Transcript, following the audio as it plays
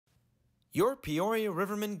Your Peoria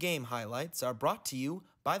Rivermen game highlights are brought to you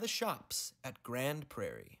by the shops at Grand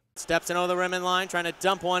Prairie. Steps in over the rim and line, trying to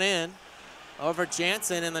dump one in. Over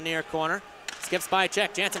Jansen in the near corner. Skips by a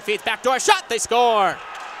check. Jansen feeds back door. Shot. They score.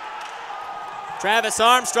 Travis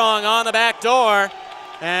Armstrong on the back door.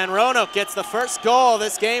 And Roanoke gets the first goal of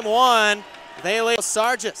this game one. They lead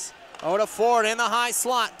Sargis. Over to Ford in the high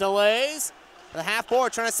slot. Delays. The half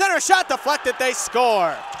board trying to center a shot deflected. They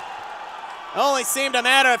score. Only seemed a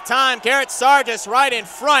matter of time. Garrett Sargis right in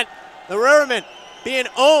front. The Rivermen being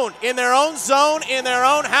owned in their own zone, in their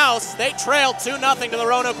own house. They trailed 2-0 to the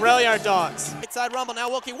Roanoke Rail Yard Dawgs. Right side rumble now.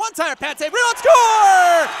 Wilkie one-timer, pad save, rebound,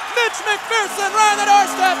 score! Mitch McPherson right on the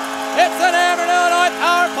doorstep. It's an Amherst, Illinois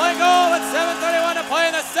power play goal with 7:31 to play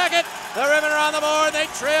in the second. The Rivermen are on the board.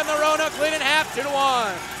 They trim the Roanoke lead in half,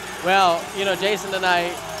 2-1. Well, you know, Jason,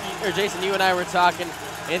 you and I were talking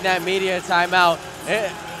in that media timeout.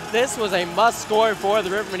 This was a must-score for the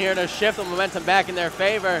Rivermen here to shift the momentum back in their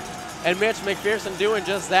favor. And Mitch McPherson doing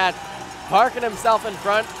just that, parking himself in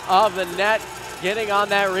front of the net, getting on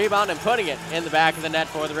that rebound and putting it in the back of the net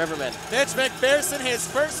for the Rivermen. Mitch McPherson, his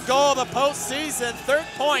first goal of the postseason, third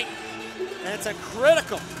point. And it's a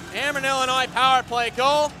critical Amherst, Illinois power play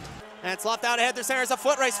goal. And it's left out ahead. There's a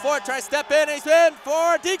foot race forward, tries to step in, he's in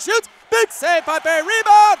for Deke shoots. Big save by Barry,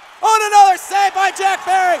 rebound on another save by Jack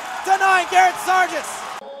Barry, denying Garrett Sargis.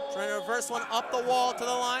 Trying to reverse one up the wall to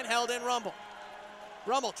the line, held in Rumble.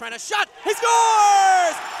 Rumble trying to shot, he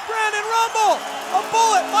scores! Brandon Rumble! A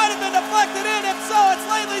bullet might have been deflected in, if so, it's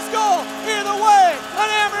Lately's goal. Either way, an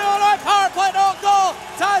Amherst, Illinois power play goal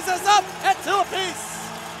ties us up at 2 apiece.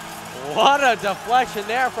 What a deflection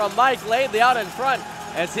there from Mike Lately out in front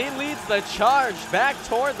as he leads the charge back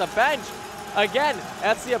toward the bench. Again,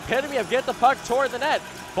 that's the epitome of get the puck toward the net.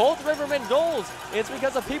 Both Rivermen goals, it's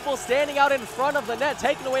because of people standing out in front of the net,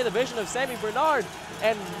 taking away the vision of Sammy Bernard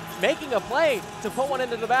and making a play to put one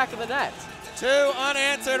into the back of the net. 2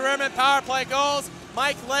 unanswered Rivermen power play goals.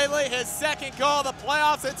 Mike Lately, his second goal of the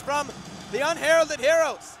playoffs. It's from the unheralded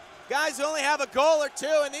heroes. Guys who only have a goal or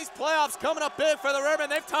 2 in these playoffs coming up big for the Rivermen.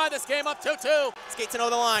 They've tied this game up 2-2. Skates in over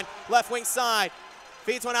the line, left wing side.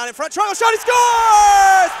 Feeds one out in front, triangle shot, he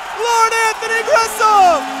scores! Lord Anthony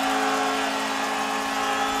Grissom!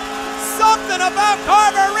 Something about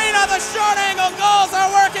Carver Arena, the short angle goals are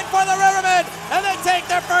working for the Rivermen, and they take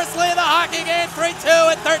their first lead of the hockey game, 3-2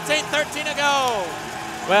 with 13:13 to go.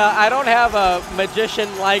 Well, I don't have a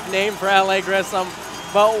magician-like name for L.A. Grissom,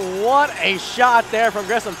 but what a shot there from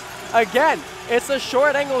Grissom. Again, it's a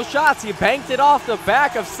short angle shots. He banked it off the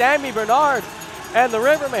back of Sammy Bernard. And the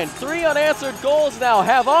Rivermen, 3 unanswered goals now,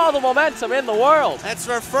 have all the momentum in the world. That's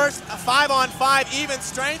their first 5-on-5 even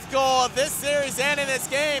strength goal of this series and in this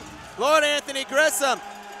game. Lord Anthony Grissom.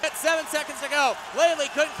 At 7 seconds to go.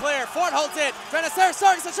 Lately couldn't clear. Ford holds it. Trying to serve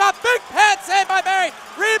Sargis a shot. Big pad save by Barry.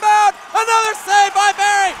 Rebound. Another save by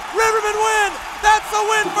Barry. Rivermen win. That's a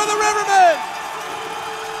win for the Rivermen.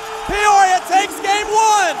 Peoria takes game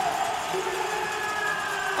 1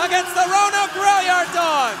 against the Roanoke Rail Yard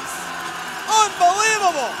Dawgs.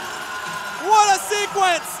 Unbelievable! What a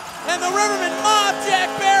sequence! And the Rivermen mob Jack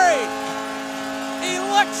Barry.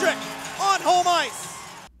 Electric on home ice.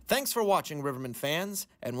 Thanks for watching, Rivermen fans,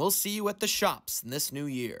 and we'll see you at the shops in this new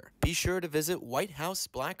year. Be sure to visit White House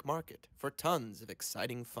Black Market for tons of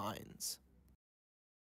exciting finds.